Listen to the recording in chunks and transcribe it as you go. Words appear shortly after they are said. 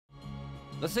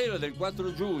La sera del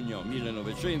 4 giugno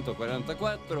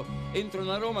 1944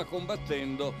 entrano a Roma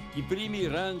combattendo i primi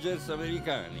Rangers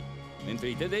americani, mentre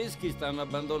i tedeschi stanno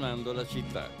abbandonando la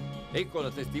città. Ecco la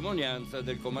testimonianza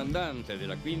del comandante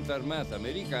della Quinta Armata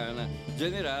americana,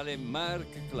 generale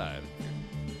Mark Clark.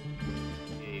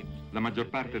 La maggior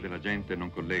parte della gente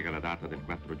non collega la data del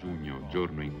 4 giugno,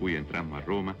 giorno in cui entrammo a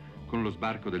Roma, con lo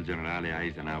sbarco del generale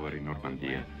Eisenhower in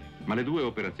Normandia. Ma le due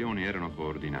operazioni erano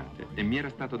coordinate e mi era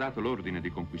stato dato l'ordine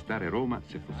di conquistare Roma,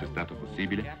 se fosse stato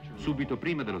possibile, subito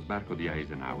prima dello sbarco di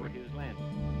Eisenhower.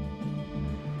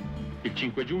 Il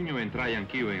 5 giugno entrai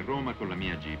anch'io in Roma con la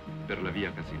mia jeep per la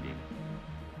via Casilina.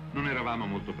 Non eravamo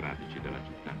molto pratici della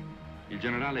città. Il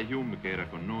generale Hume, che era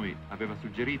con noi, aveva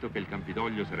suggerito che il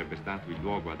Campidoglio sarebbe stato il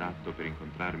luogo adatto per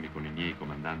incontrarmi con i miei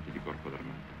comandanti di corpo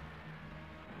d'armata.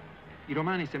 I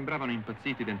romani sembravano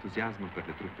impazziti d'entusiasmo per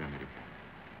le truppe americane.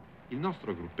 Il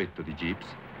nostro gruppetto di jeeps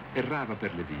errava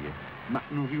per le vie, ma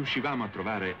non riuscivamo a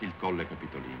trovare il Colle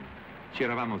Capitolino. Ci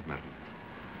eravamo smarriti.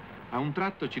 A un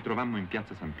tratto ci trovammo in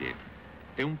piazza San Pietro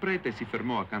e un prete si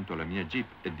fermò accanto alla mia jeep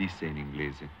e disse in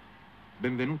inglese: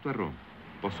 «Benvenuto a Roma,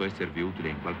 posso esservi utile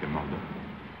in qualche modo?»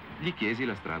 Gli chiesi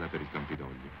la strada per il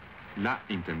Campidoglio. Là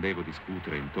intendevo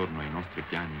discutere intorno ai nostri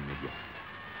piani immediati.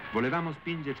 Volevamo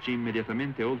spingerci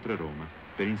immediatamente oltre Roma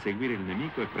per inseguire il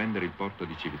nemico e prendere il porto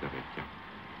di Civitavecchia.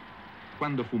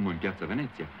 Quando fummo in piazza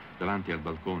Venezia, davanti al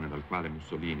balcone dal quale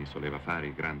Mussolini soleva fare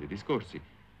i grandi discorsi,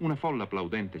 una folla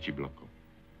applaudente ci bloccò.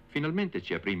 Finalmente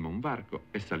ci aprimmo un varco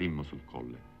e salimmo sul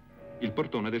colle. Il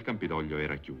portone del Campidoglio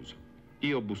era chiuso.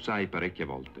 Io bussai parecchie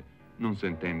volte, non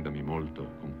sentendomi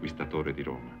molto conquistatore di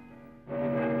Roma.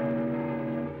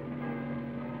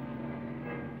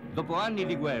 Dopo anni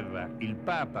di guerra, il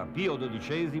Papa Pio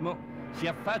XII si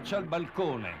affaccia al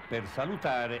balcone per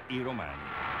salutare i romani.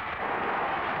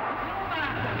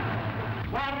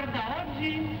 Guarda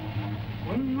oggi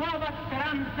con nuova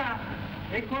speranza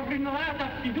e con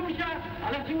rinnovata fiducia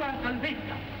alla sua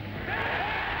salvezza.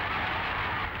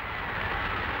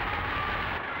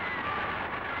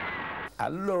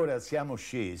 Allora siamo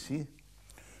scesi,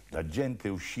 la gente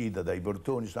è uscita dai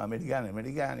portoni, sono americani,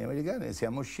 e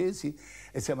siamo scesi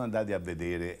e siamo andati a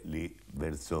vedere lì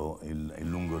verso il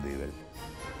lungotevere.